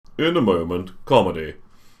In a moment, comedy.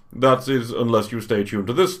 That is, unless you stay tuned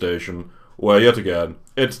to this station, where yet again,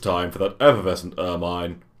 it's time for that effervescent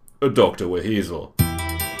ermine, Dr. Weasel.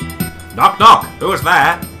 Knock knock, who's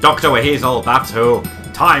there? Dr. Weasel, that's who.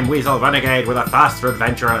 Time Weasel renegade with a thirst for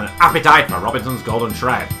adventure and an appetite for Robinson's Golden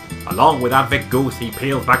Shred. Along with Advic Goose, he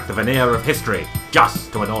peels back the veneer of history,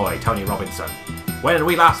 just to annoy Tony Robinson. When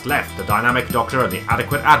we last left the dynamic Doctor and the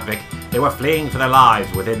adequate Advic, they were fleeing for their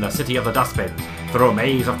lives within the City of the Dustbins, through a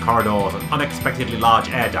maze of corridors and unexpectedly large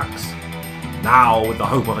air ducts. Now, with the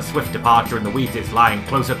hope of a swift departure in the Wheaties lying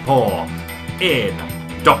close at paw, in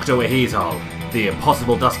Dr. Weasel, The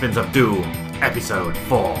Impossible Dustbins of Doom, Episode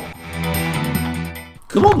 4.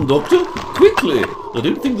 Come on, Doctor, quickly! I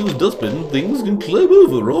don't think those dustbin things can climb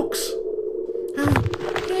over rocks.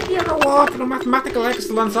 Maybe an award for mathematical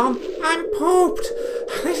excellence on. I'm pooped.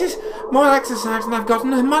 This is more exercise than I've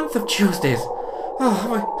gotten in a month of Tuesdays.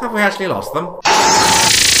 Oh, have we actually lost them?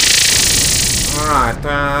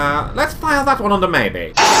 Alright, let's file that one under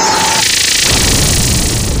maybe.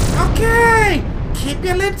 Okay! Keep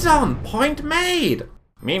your lids on. Point made.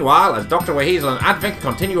 Meanwhile, as Dr. Weasel and Advic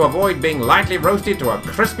continue to avoid being lightly roasted to a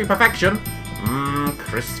crispy perfection.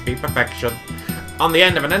 Crispy perfection. On the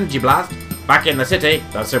end of an energy blast, back in the city,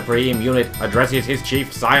 the Supreme Unit addresses his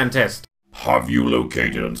chief scientist. Have you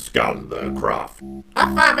located and scanned their craft?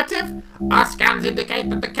 Affirmative. Our scans indicate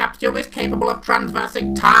that the capsule is capable of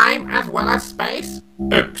traversing time as well as space.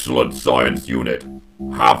 Excellent, Science Unit.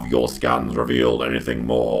 Have your scans revealed anything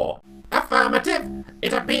more? Affirmative.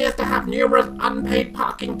 It appears to have numerous unpaid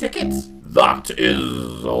parking tickets. That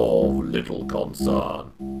is of little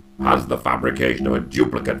concern. Has the fabrication of a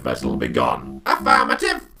duplicate vessel begun?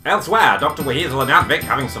 Affirmative. Elsewhere, Dr. Weasel and Advic,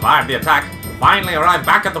 having survived the attack, finally arrive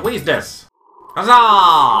back at the Wheaties.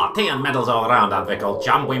 Huzzah! Tea and medals all around, Advic, old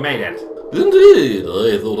chum, we made it. Indeed,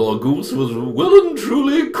 I thought our goose was well and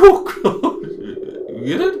truly cooked.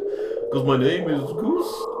 Get it? Because my name is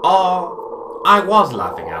Goose? Oh, I was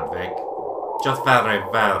laughing, Advic. Just very,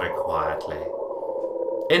 very quietly.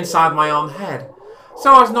 Inside my own head,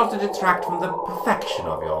 so as not to detract from the perfection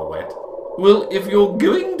of your wit. Well, if you're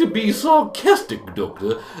going to be sarcastic,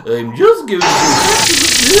 Doctor, I'm just going to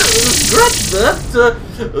scratch that.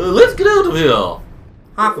 Let's get out of here.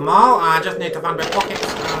 Half them all. I just need to find my pocket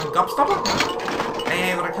gobstopper,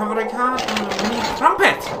 a recovery card, and a mini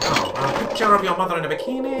trumpet. Oh, a picture of your mother in a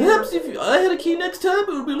bikini. Perhaps if I had a key next time, it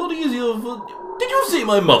would be a lot easier for... Did you see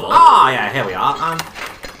my mother? Ah, yeah, here we are.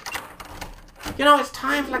 You know, it's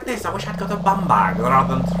times like this I wish I'd got a bum bag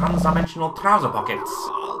rather than trans-dimensional trouser pockets.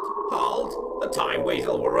 Hold. The Time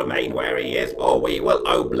Weasel will remain where he is, or we will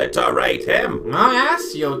obliterate him. Oh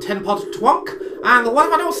yes, you tin-pot twonk. And what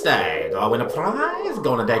if I don't stay? Do I win a prize?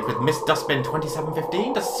 Go on a date with Miss Dustbin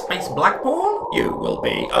 2715 to Space Blackpool? You will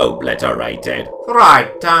be obliterated.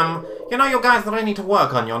 Right, you know, you guys really need to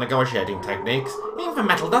work on your negotiating techniques. Even for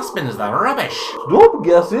metal dustbins, they're rubbish. Stop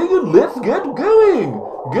guessing and let's get going.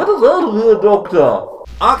 Get us out of here, Doctor.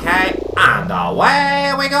 Okay, and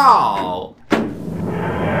away we go.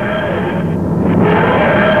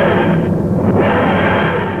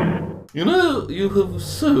 You know, you have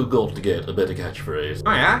so got to get a better catchphrase.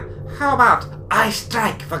 Oh yeah? How about I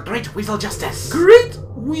strike for Great Weasel Justice? Great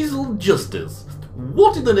Weasel Justice.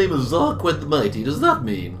 What in the name of Zarquet the Mighty does that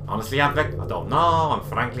mean? Honestly, Advic, I don't know, and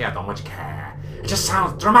frankly, I don't much care. It just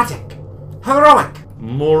sounds dramatic. Heroic.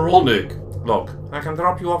 Moronic. Look, I can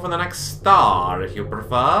drop you off in the next star if you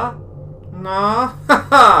prefer. No?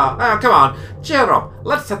 Oh, come on, cheer up.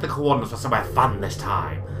 Let's set the coordinates for somewhere fun this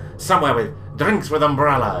time. Somewhere with drinks with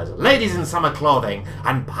umbrellas, ladies in summer clothing,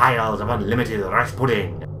 and piles of unlimited rice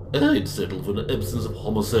pudding. I'd settle for an absence of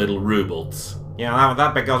homicidal robots. Yeah,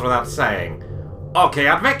 that bit goes without saying. Okay,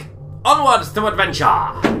 Advic, onwards to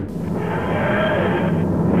adventure!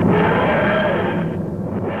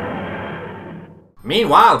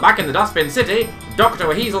 Meanwhile, back in the Dustbin City, Dr.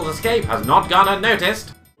 Weasel's escape has not gone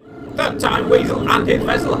unnoticed. The Time Weasel and his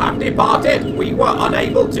vessel have departed. We were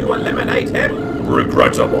unable to eliminate him.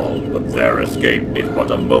 Regrettable, but their escape is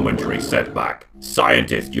but a momentary setback.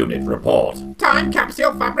 Scientist Unit report. Time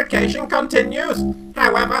capsule fabrication continues.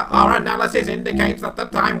 However, our analysis indicates that the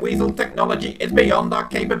Time Weasel technology is beyond our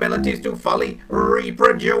capabilities to fully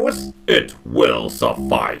reproduce. It will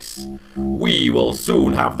suffice. We will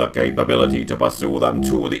soon have the capability to pursue them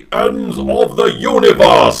to the ends of the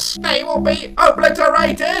universe. They will be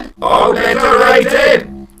obliterated! Obliterated!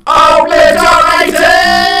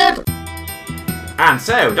 Obliterated! And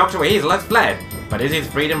so, Dr. Weasel has fled. But is his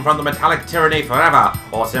freedom from the metallic tyranny forever,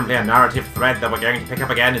 or simply a narrative thread that we're going to pick up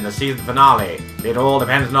again in the season finale? It all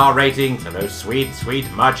depends on our ratings and those sweet, sweet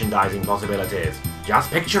merchandising possibilities.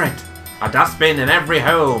 Just picture it. A dustbin in every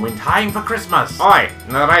home in time for Christmas. Oi,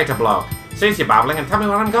 narrator bloke. Cease your babbling and tell me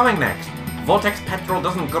where I'm going next. Vortex petrol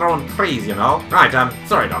doesn't grow on trees, you know. Right,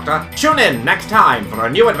 sorry, Doctor. Tune in next time for a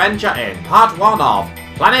new adventure in part 1 of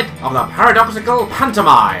Planet of the Paradoxical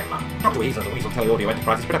Pantomime. Dr. Weasel is a Weasel Teleaudio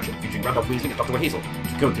Enterprises production, featuring Randolph Weasley as Dr. Weasel,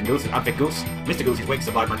 Goose and Goose as Advic Goose, Mr. Goose is Wig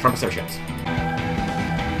supplied by Trump Associates.